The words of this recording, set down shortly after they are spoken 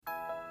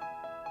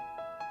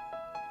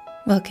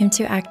Welcome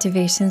to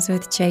Activations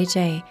with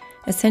JJ,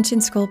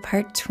 Ascension School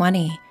Part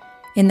 20.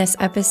 In this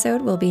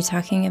episode, we'll be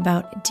talking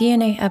about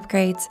DNA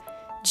upgrades,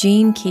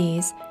 gene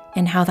keys,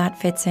 and how that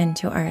fits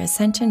into our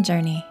ascension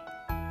journey.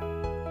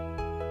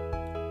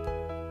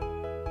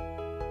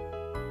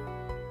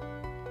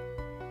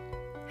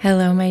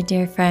 Hello, my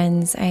dear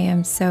friends. I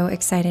am so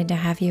excited to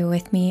have you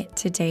with me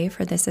today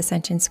for this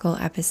Ascension School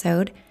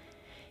episode.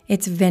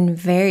 It's been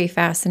very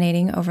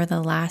fascinating over the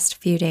last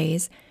few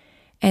days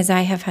as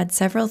I have had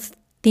several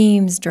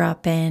themes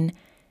drop in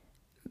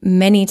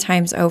many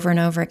times over and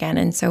over again.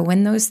 And so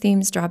when those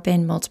themes drop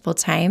in multiple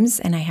times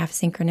and I have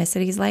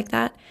synchronicities like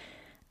that,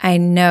 I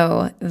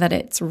know that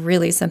it's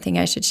really something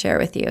I should share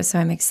with you. So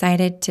I'm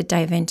excited to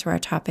dive into our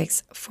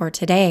topics for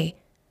today.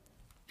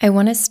 I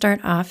want to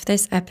start off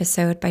this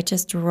episode by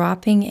just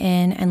dropping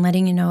in and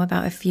letting you know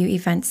about a few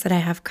events that I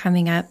have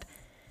coming up.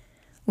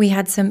 We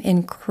had some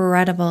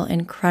incredible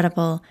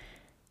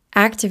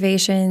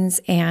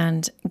activations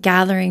and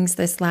gatherings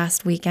this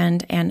last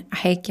weekend, and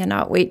I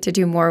cannot wait to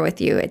do more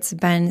with you. It's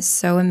been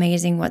so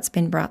amazing what's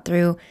been brought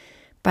through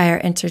by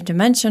our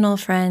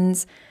interdimensional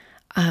friends.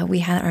 We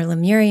had our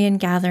Lemurian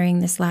gathering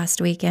this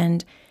last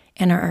weekend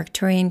and our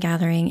Arcturian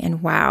gathering,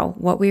 and wow,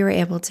 what we were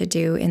able to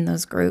do in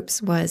those groups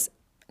was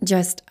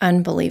just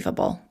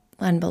unbelievable.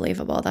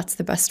 Unbelievable. That's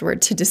the best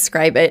word to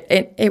describe it.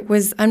 It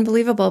was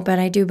unbelievable, but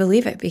I do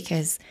believe it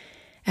because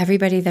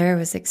everybody there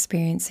was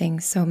experiencing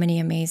so many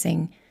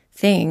amazing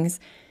things.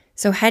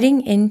 So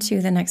heading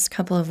into the next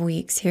couple of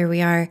weeks, here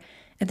we are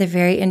at the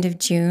very end of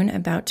June,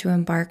 about to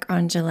embark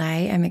on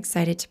July. I'm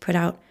excited to put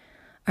out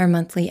our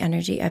monthly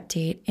energy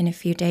update in a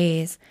few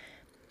days.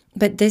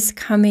 But this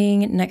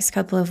coming next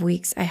couple of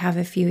weeks, I have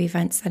a few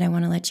events that I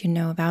want to let you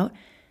know about.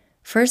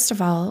 First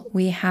of all,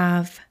 we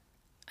have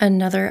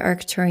another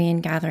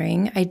Arcturian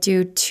gathering. I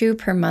do 2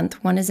 per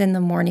month. One is in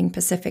the morning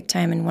Pacific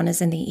time and one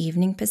is in the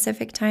evening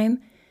Pacific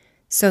time,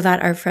 so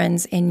that our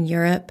friends in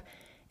Europe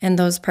and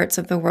those parts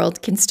of the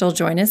world can still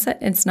join us.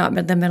 It's not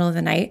the middle of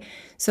the night.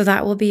 So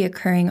that will be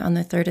occurring on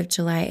the 3rd of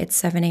July at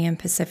 7 a.m.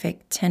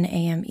 Pacific, 10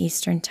 a.m.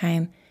 Eastern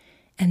time.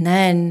 And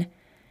then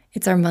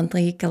it's our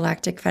monthly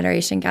Galactic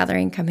Federation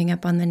gathering coming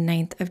up on the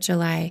 9th of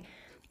July.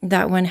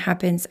 That one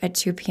happens at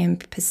 2 p.m.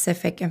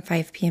 Pacific and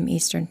 5 p.m.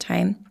 Eastern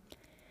time.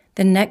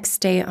 The next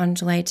day on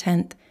July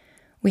 10th,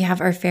 we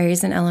have our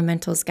Fairies and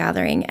Elementals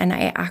gathering. And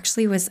I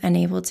actually was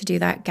unable to do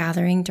that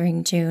gathering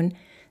during June.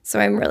 So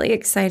I'm really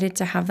excited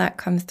to have that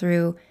come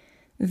through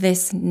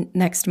this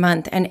next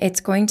month. And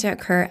it's going to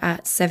occur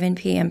at 7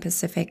 p.m.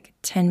 Pacific,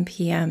 10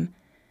 p.m.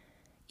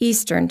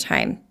 Eastern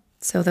time.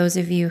 So those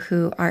of you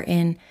who are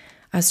in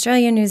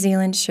Australia, New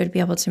Zealand should be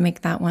able to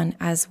make that one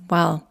as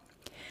well.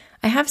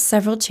 I have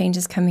several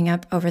changes coming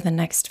up over the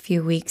next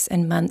few weeks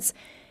and months.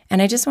 And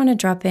I just want to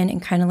drop in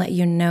and kind of let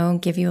you know,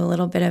 give you a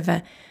little bit of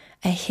a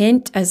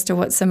hint as to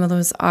what some of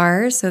those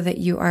are so that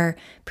you are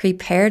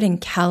prepared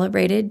and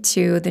calibrated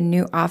to the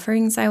new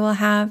offerings I will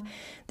have,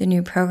 the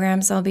new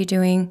programs I'll be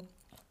doing.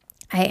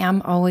 I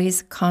am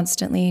always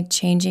constantly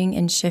changing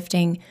and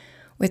shifting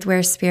with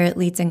where Spirit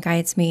leads and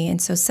guides me. And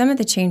so some of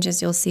the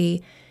changes you'll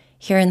see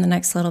here in the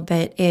next little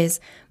bit is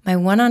my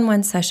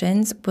one-on-one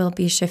sessions will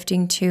be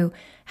shifting to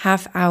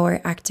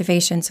half-hour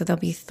activation. So there'll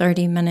be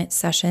 30-minute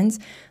sessions.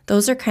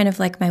 Those are kind of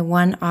like my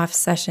one-off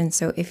sessions.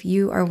 So if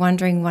you are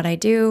wondering what I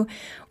do,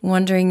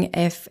 wondering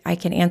if I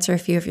can answer a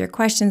few of your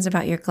questions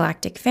about your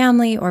galactic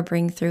family or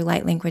bring through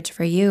light language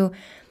for you,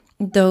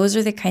 those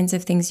are the kinds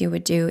of things you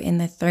would do in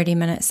the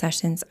 30-minute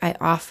sessions I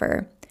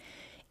offer.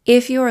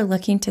 If you are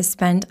looking to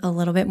spend a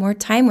little bit more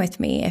time with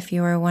me, if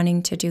you are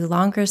wanting to do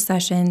longer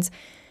sessions,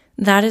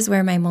 that is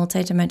where my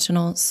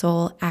multidimensional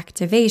soul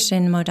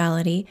activation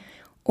modality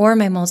or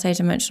my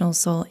multidimensional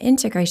soul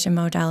integration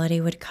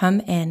modality would come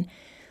in.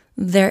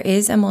 There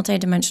is a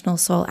multidimensional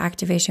soul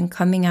activation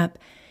coming up.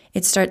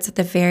 It starts at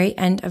the very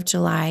end of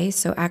July.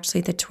 So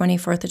actually the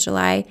 24th of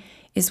July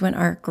is when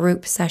our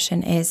group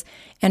session is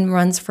and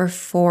runs for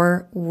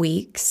 4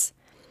 weeks.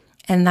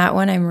 And that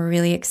one I'm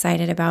really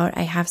excited about.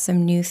 I have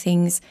some new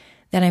things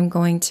that I'm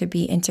going to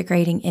be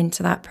integrating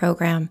into that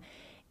program.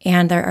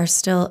 And there are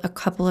still a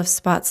couple of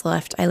spots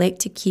left. I like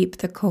to keep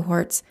the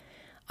cohorts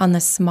on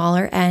the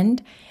smaller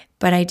end,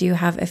 but I do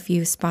have a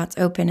few spots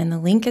open, and the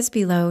link is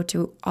below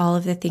to all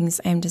of the things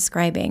I'm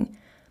describing.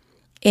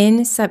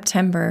 In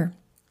September,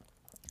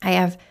 I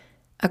have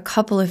a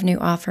couple of new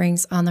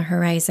offerings on the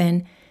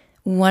horizon,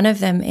 one of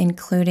them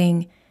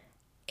including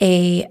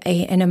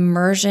an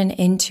immersion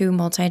into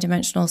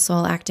multidimensional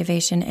soul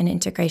activation and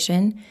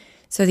integration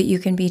so that you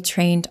can be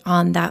trained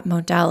on that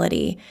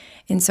modality.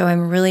 And so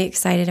I'm really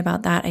excited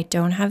about that. I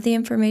don't have the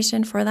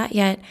information for that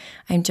yet.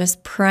 I'm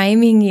just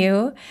priming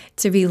you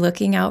to be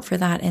looking out for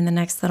that in the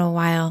next little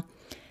while.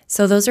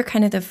 So those are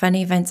kind of the fun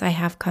events I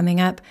have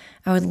coming up.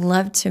 I would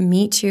love to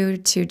meet you,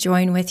 to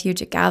join with you,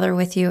 to gather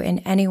with you in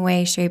any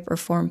way, shape, or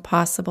form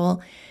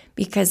possible,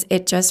 because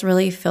it just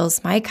really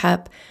fills my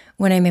cup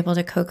when I'm able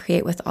to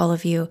co-create with all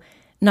of you,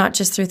 not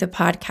just through the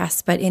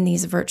podcast, but in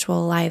these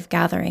virtual live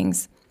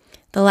gatherings.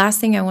 The last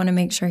thing I want to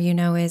make sure you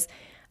know is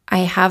I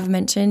have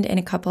mentioned in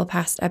a couple of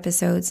past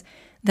episodes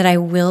that I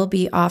will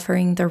be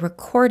offering the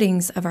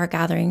recordings of our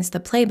gatherings, the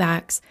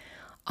playbacks,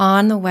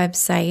 on the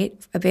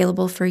website,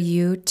 available for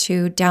you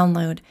to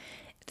download.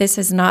 This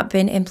has not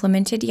been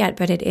implemented yet,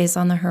 but it is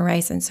on the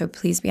horizon, so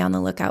please be on the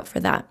lookout for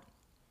that.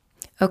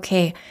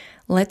 Okay,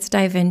 let's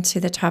dive into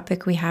the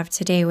topic we have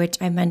today, which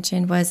I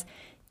mentioned was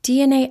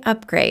DNA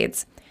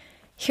upgrades.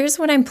 Here's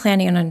what I'm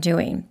planning on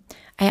doing.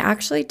 I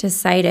actually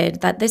decided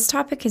that this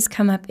topic has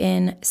come up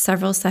in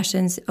several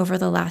sessions over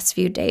the last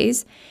few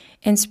days,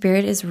 and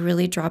Spirit is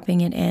really dropping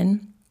it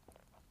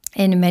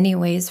in many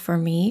ways for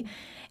me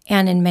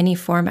and in many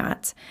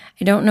formats.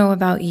 I don't know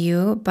about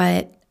you,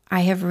 but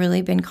I have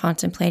really been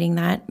contemplating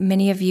that.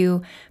 Many of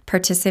you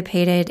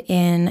participated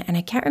in, and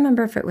I can't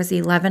remember if it was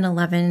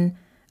 11/11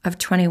 of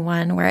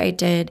 21 where I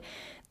did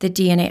the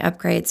DNA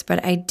upgrades,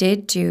 but I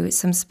did do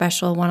some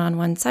special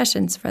one-on-one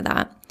sessions for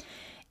that.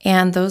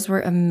 And those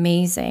were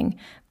amazing.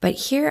 But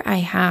here I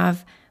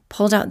have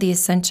pulled out the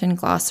Ascension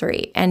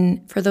Glossary.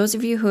 And for those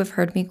of you who have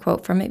heard me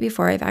quote from it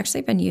before, I've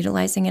actually been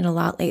utilizing it a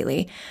lot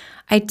lately.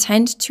 I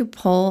tend to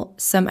pull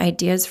some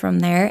ideas from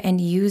there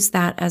and use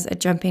that as a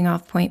jumping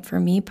off point for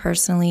me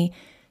personally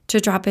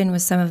to drop in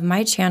with some of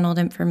my channeled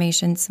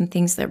information, some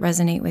things that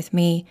resonate with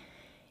me.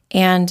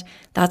 And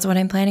that's what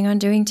I'm planning on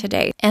doing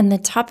today. And the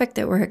topic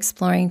that we're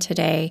exploring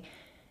today,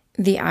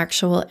 the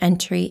actual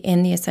entry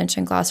in the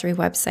Ascension Glossary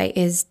website,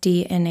 is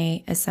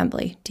DNA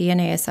assembly.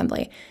 DNA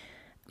assembly.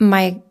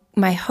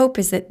 My hope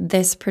is that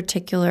this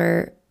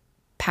particular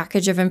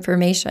package of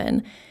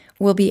information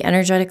will be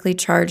energetically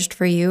charged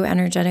for you,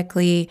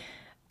 energetically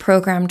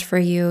programmed for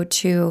you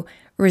to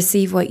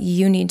receive what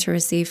you need to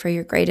receive for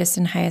your greatest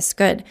and highest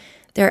good.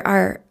 There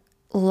are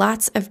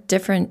lots of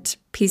different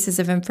pieces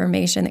of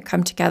information that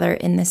come together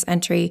in this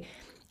entry.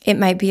 It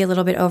might be a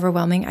little bit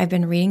overwhelming. I've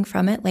been reading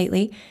from it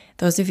lately.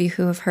 Those of you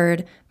who have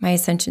heard my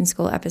Ascension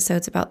School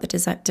episodes about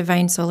the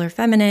Divine Solar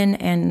Feminine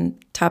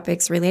and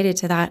topics related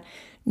to that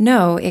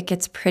know it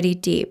gets pretty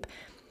deep.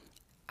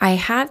 I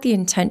have the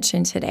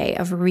intention today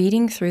of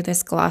reading through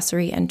this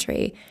glossary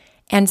entry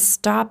and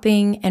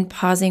stopping and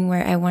pausing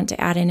where I want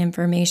to add in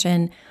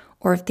information,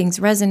 or if things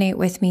resonate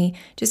with me,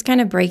 just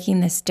kind of breaking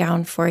this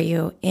down for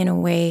you in a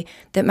way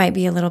that might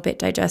be a little bit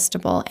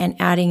digestible and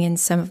adding in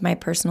some of my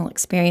personal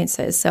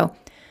experiences. So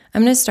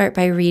I'm going to start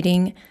by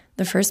reading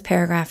the first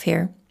paragraph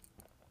here.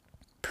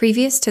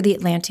 Previous to the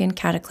Atlantean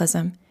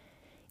cataclysm,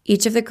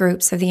 each of the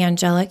groups of the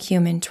angelic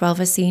human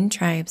 12 Essene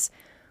tribes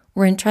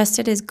were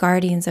entrusted as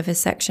guardians of a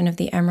section of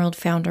the Emerald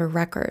Founder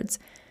records,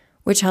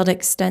 which held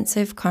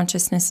extensive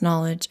consciousness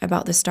knowledge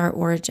about the star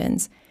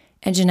origins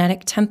and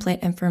genetic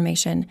template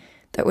information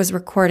that was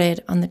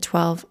recorded on the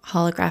 12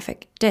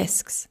 holographic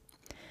discs.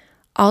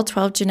 All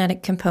 12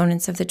 genetic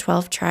components of the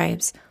 12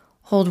 tribes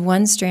hold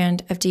one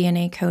strand of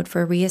DNA code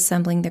for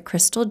reassembling the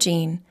crystal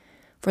gene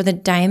for the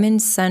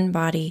diamond sun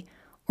body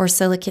or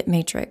silicate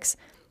matrix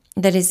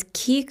that is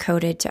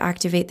key-coded to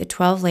activate the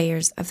 12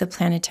 layers of the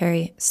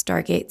planetary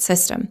Stargate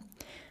system.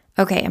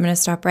 Okay, I'm going to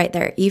stop right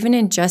there. Even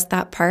in just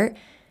that part,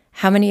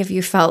 how many of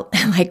you felt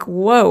like,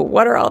 whoa,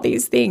 what are all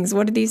these things?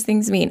 What do these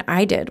things mean?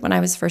 I did when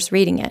I was first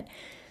reading it.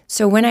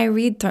 So when I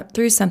read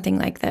through something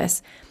like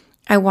this,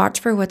 I watch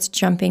for what's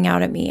jumping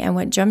out at me. And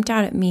what jumped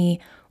out at me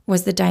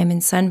was the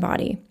diamond sun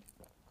body.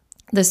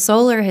 The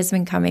solar has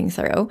been coming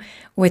through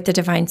with the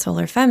Divine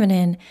Solar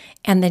Feminine,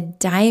 and the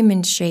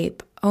diamond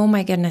shape, oh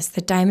my goodness,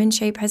 the diamond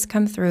shape has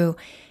come through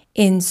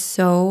in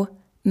so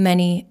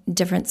many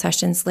different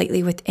sessions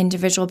lately with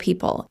individual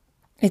people.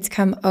 It's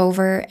come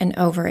over and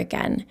over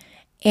again.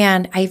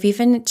 And I've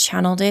even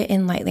channeled it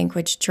in light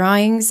language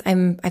drawings.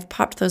 I've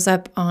popped those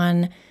up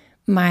on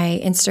my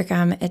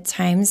Instagram at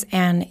times,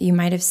 and you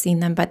might have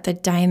seen them, but the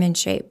diamond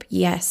shape,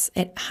 yes,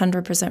 it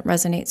 100%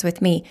 resonates with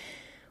me.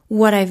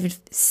 What I've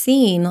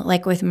seen,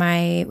 like with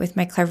my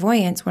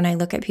clairvoyance, when I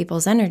look at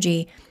people's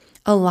energy,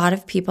 a lot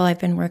of people I've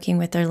been working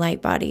with their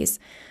light bodies.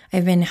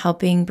 I've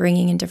been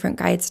bringing in different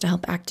guides to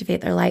help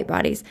activate their light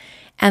bodies.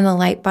 And the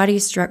light body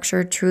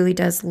structure truly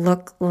does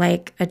look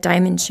like a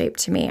diamond shape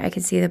to me. I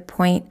can see the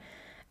point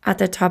at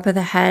the top of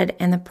the head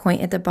and the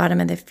point at the bottom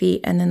of the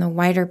feet, and then the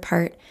wider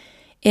part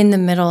in the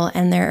middle.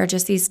 And there are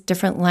just these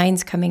different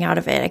lines coming out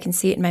of it. I can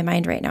see it in my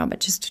mind right now, but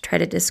just to try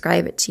to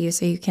describe it to you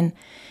so you can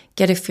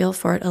get a feel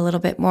for it a little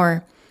bit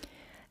more.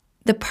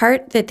 The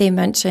part that they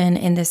mention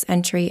in this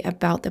entry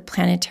about the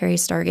planetary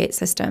Stargate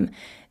system,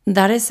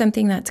 that is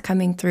something that's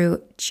coming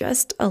through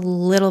just a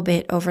little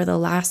bit over the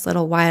last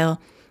little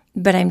while,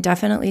 but I'm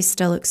definitely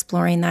still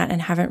exploring that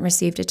and haven't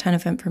received a ton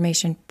of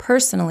information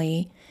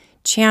personally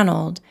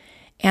channeled,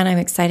 and I'm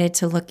excited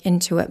to look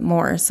into it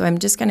more. So I'm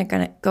just going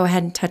to go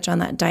ahead and touch on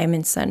that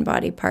diamond sun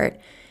body part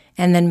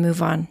and then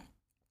move on.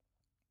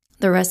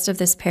 The rest of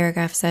this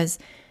paragraph says,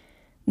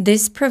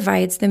 this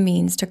provides the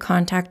means to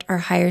contact our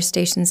higher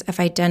stations of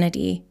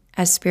identity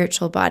as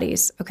spiritual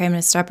bodies. Okay, I'm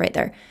going to stop right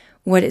there.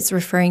 What it's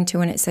referring to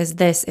when it says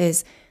this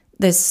is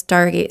the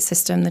Stargate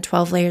system, the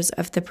 12 layers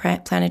of the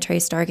planetary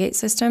Stargate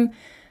system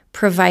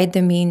provide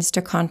the means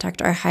to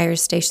contact our higher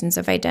stations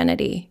of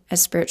identity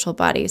as spiritual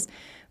bodies.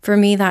 For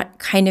me, that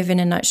kind of in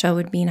a nutshell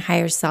would mean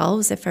higher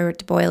selves if I were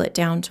to boil it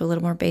down to a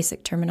little more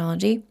basic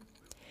terminology.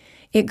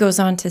 It goes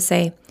on to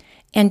say,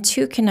 and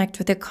to connect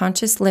with the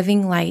conscious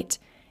living light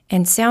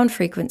and sound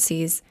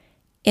frequencies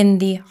in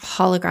the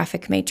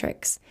holographic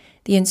matrix.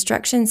 The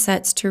instruction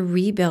sets to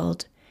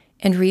rebuild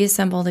and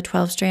reassemble the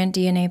 12-strand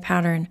DNA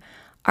pattern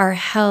are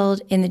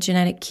held in the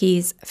genetic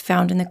keys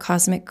found in the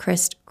cosmic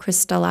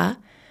crystalla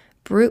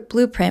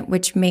blueprint,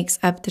 which makes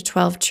up the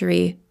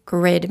 12-tree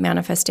grid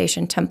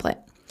manifestation template.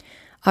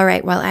 All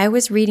right, while I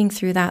was reading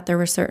through that, there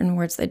were certain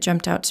words that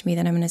jumped out to me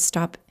that I'm going to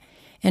stop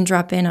and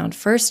drop in on.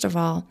 First of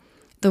all,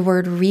 the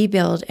word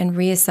rebuild and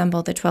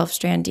reassemble the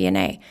 12-strand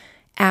DNA.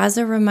 As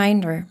a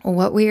reminder,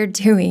 what we are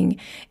doing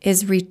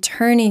is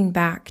returning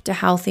back to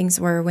how things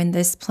were when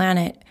this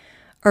planet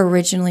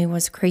originally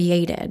was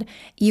created.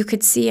 You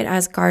could see it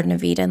as Garden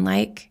of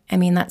Eden-like. I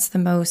mean, that's the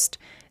most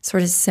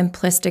sort of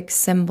simplistic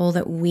symbol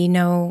that we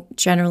know,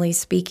 generally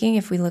speaking,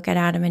 if we look at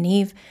Adam and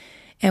Eve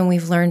and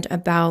we've learned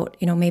about,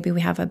 maybe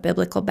we have a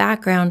biblical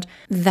background,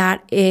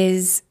 that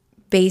is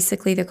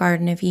basically the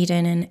Garden of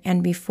Eden.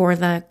 And before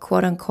the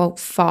quote unquote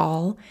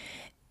fall,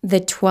 the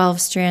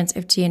 12 strands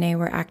of DNA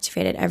were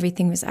activated.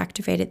 Everything was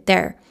activated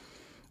there.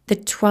 The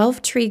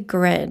 12-tree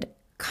grid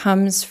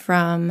comes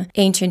from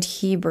ancient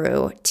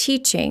Hebrew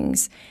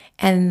teachings,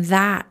 and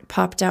that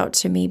popped out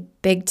to me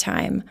big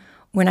time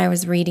when I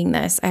was reading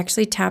this. I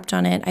actually tapped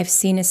on it. I've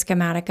seen a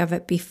schematic of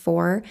it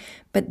before,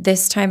 but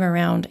this time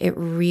around, it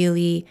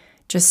really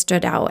just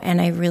stood out,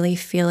 and I really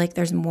feel like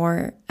there's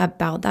more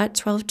about that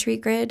 12-tree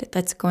grid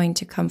that's going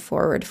to come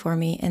forward for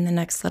me in the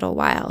next little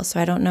while. So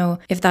I don't know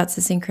if that's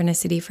a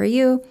synchronicity for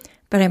you,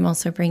 but I'm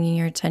also bringing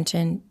your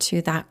attention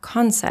to that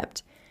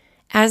concept.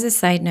 As a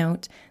side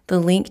note, the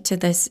link to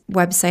this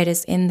website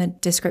is in the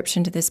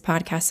description to this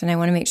podcast, and I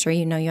want to make sure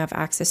you have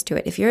access to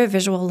it. If you're a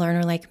visual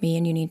learner like me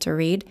and you need to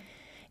read,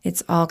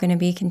 it's all going to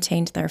be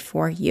contained there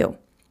for you.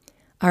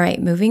 All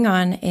right, moving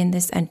on in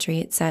this entry,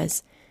 it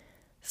says,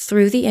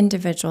 through the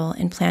individual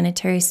and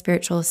planetary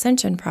spiritual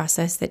ascension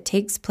process that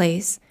takes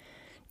place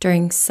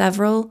during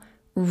several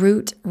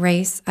root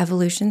race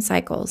evolution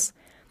cycles,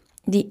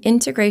 the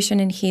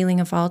integration and healing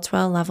of all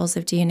 12 levels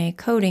of DNA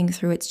coding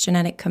through its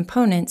genetic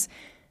components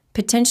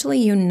potentially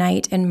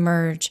unite and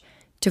merge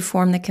to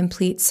form the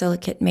complete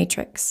silicate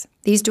matrix.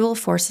 These dual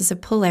forces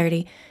of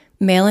polarity,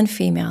 male and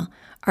female,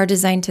 are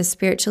designed to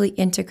spiritually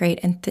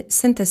integrate and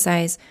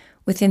synthesize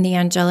within the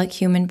angelic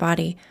human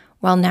body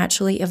while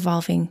naturally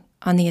evolving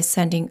on the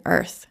ascending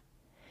earth.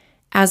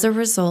 As a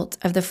result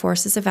of the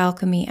forces of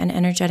alchemy and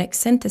energetic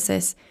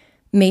synthesis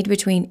made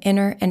between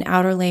inner and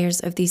outer layers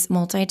of these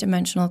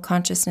multidimensional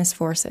consciousness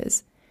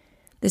forces,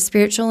 the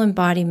spiritual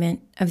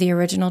embodiment of the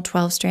original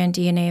 12-strand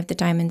DNA of the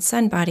diamond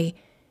sun body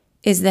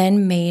is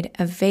then made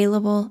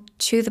available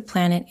to the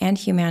planet and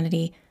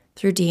humanity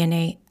through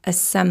DNA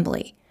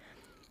assembly.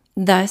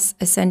 Thus,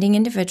 ascending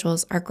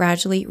individuals are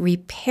gradually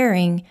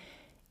repairing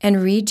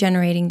and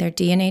regenerating their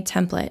DNA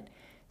template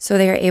so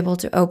they are able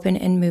to open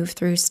and move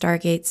through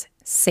stargates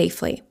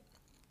safely.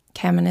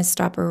 Okay, I'm going to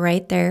stop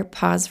right there,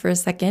 pause for a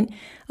second,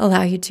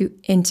 allow you to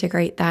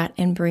integrate that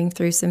and bring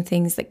through some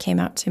things that came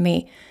out to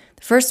me.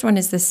 The first one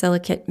is the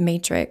silicate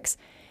matrix,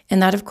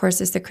 and that, of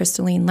course, is the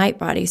crystalline light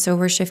body. So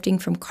we're shifting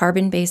from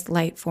carbon-based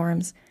light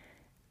forms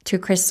to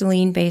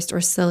crystalline-based or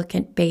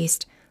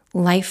silicate-based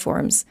life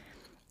forms.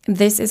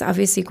 This is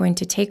obviously going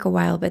to take a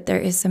while, but there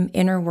is some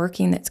inner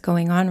working that's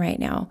going on right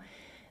now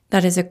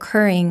that is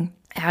occurring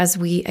as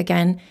we,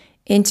 again,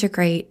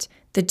 integrate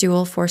the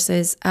dual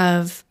forces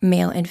of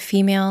male and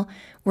female.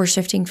 We're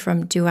shifting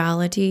from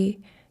duality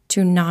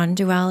to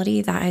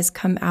non-duality. That has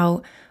come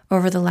out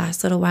over the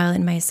last little while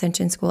in my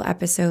Ascension School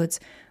episodes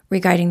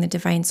regarding the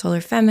Divine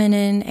Solar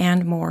Feminine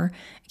and more.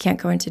 I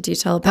can't go into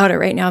detail about it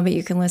right now, but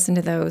you can listen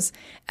to those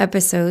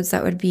episodes.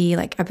 That would be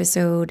like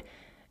episode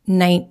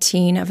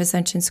 19 of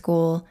Ascension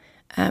School,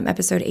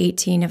 episode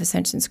 18 of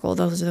Ascension School.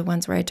 Those are the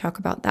ones where I talk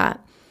about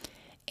that.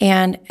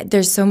 And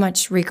there's so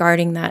much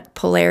regarding that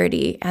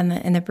polarity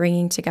and the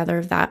bringing together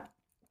of that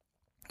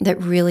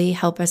really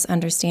help us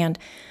understand.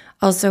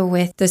 Also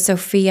with the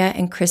Sophia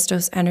and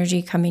Christos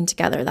energy coming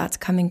together, that's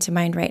coming to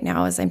mind right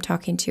now as I'm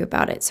talking to you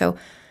about it. So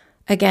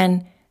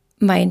again,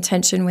 my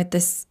intention with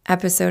this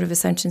episode of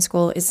Ascension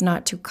School is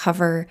not to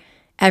cover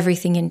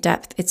everything in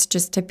depth. It's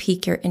just to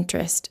pique your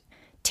interest.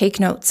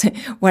 Take notes.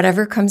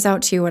 Whatever comes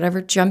out to you,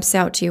 whatever jumps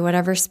out to you,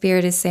 whatever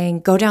spirit is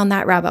saying, go down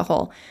that rabbit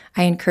hole.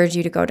 I encourage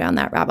you to go down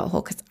that rabbit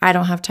hole because I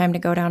don't have time to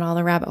go down all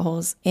the rabbit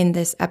holes in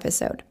this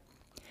episode.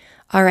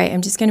 All right,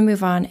 I'm just going to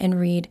move on and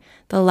read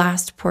the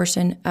last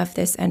portion of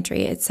this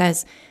entry. It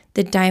says,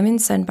 the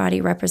diamond sun body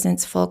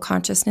represents full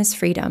consciousness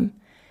freedom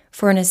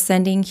for an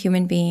ascending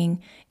human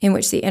being in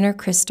which the inner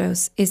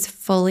Christos is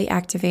fully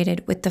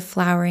activated with the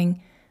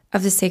flowering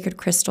of the sacred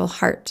crystal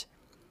heart.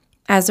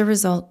 As a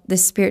result, the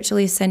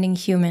spiritually ascending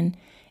human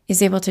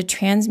is able to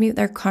transmute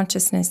their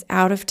consciousness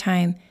out of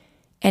time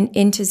and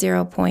into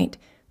 0 point,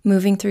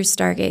 moving through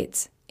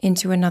stargates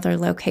into another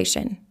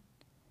location.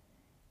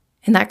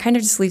 And that kind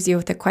of just leaves you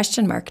with a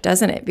question mark,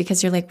 doesn't it?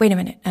 Because you're like, wait a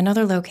minute,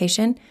 another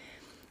location?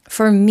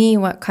 For me,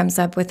 what comes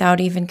up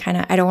without even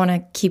I don't want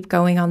to keep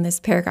going on this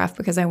paragraph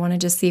because I want to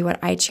just see what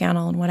I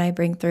channel and what I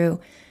bring through.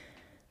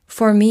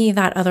 For me,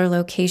 that other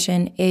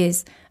location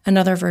is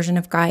another version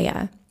of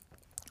Gaia.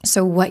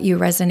 So what you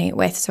resonate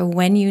with. So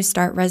when you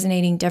start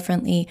resonating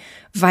differently,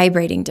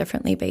 vibrating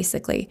differently,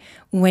 basically,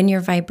 when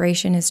your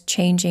vibration is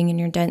changing and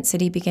your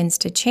density begins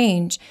to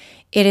change,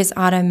 it is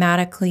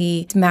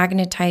automatically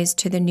magnetized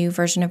to the new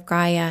version of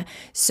Gaia.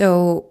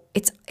 So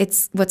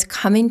it's what's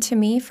coming to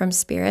me from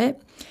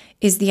spirit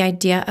is the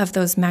idea of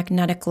those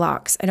magnetic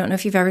locks. I don't know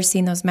if you've ever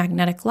seen those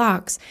magnetic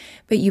locks,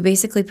 but you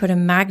basically put a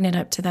magnet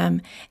up to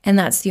them, and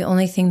that's the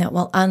only thing that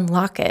will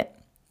unlock it.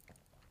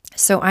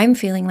 So I'm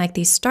feeling like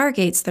these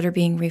stargates that are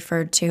being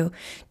referred to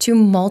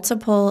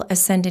multiple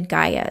ascended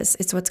Gaias.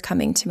 It's what's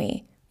coming to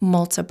me.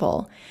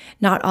 Multiple.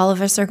 Not all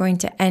of us are going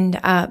to end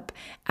up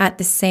at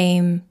the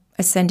same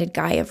ascended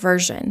Gaia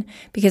version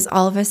because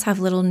all of us have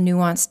little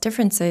nuanced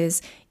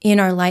differences in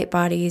our light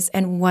bodies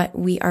and what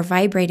we are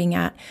vibrating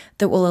at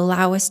that will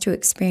allow us to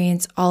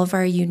experience all of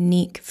our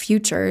unique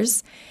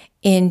futures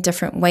in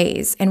different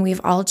ways. And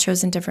we've all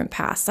chosen different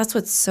paths. That's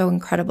what's so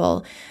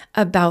incredible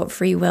about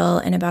free will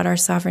and about our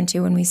sovereignty.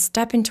 When we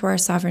step into our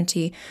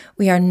sovereignty,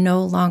 we are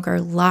no longer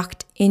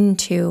locked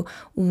into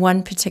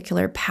one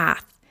particular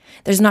path.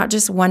 There's not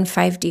just one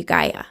 5D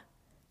Gaia.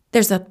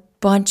 There's a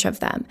bunch of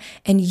them,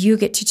 and you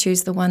get to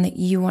choose the one that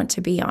you want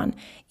to be on.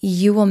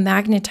 You will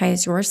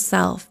magnetize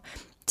yourself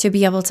to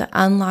be able to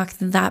unlock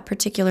that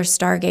particular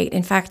stargate.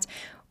 In fact,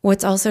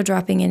 what's also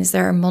dropping in is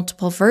there are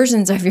multiple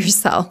versions of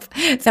yourself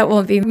that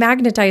will be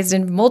magnetized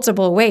in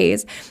multiple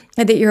ways,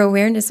 and that your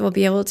awareness will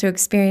be able to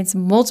experience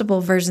multiple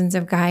versions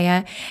of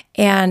Gaia.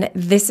 And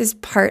this is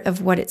part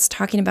of what it's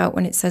talking about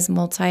when it says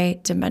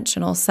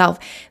multidimensional self.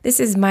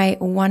 This is my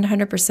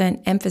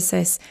 100%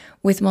 emphasis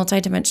with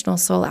multidimensional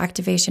soul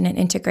activation and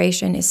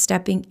integration, is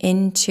stepping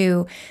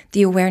into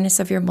the awareness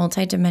of your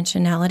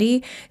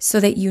multidimensionality so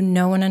that you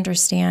know and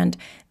understand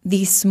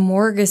the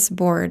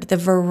smorgasbord, the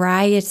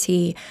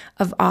variety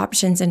of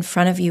options in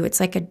front of you.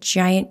 It's like a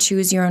giant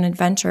choose your own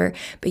adventure,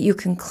 but you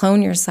can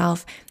clone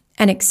yourself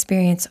and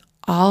experience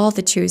all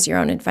the choose your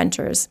own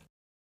adventures.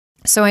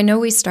 So I know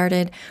we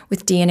started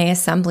with DNA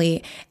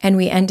assembly and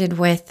we ended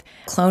with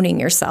cloning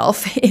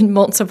yourself in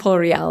multiple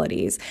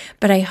realities,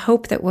 but I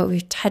hope that what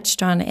we've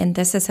touched on in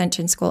this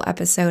Ascension School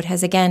episode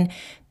has again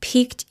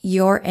piqued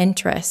your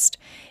interest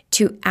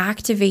to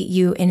activate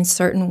you in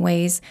certain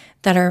ways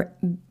that are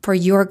for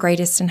your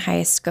greatest and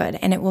highest good.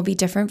 And it will be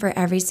different for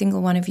every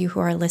single one of you who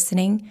are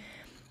listening.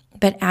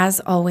 But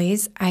as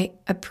always, I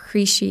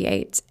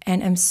appreciate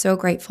and am so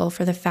grateful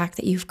for the fact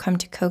that you've come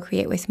to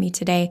co-create with me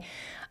today.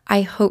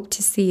 I hope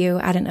to see you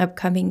at an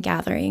upcoming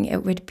gathering.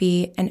 It would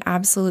be an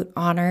absolute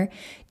honor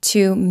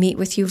to meet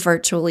with you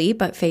virtually,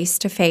 but face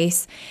to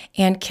face,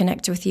 and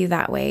connect with you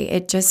that way.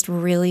 It just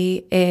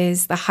really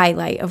is the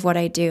highlight of what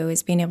I do,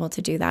 is being able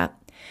to do that.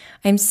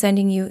 I'm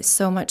sending you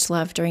so much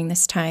love during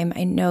this time.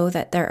 I know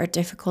that there are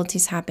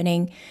difficulties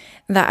happening,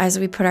 that as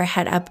we put our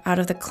head up out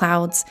of the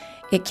clouds,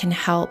 it can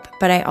help.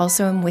 But I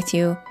also am with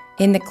you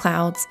in the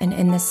clouds and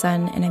in the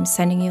sun, and I'm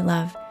sending you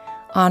love,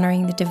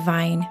 honoring the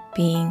divine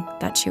being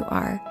that you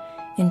are.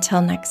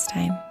 Until next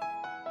time.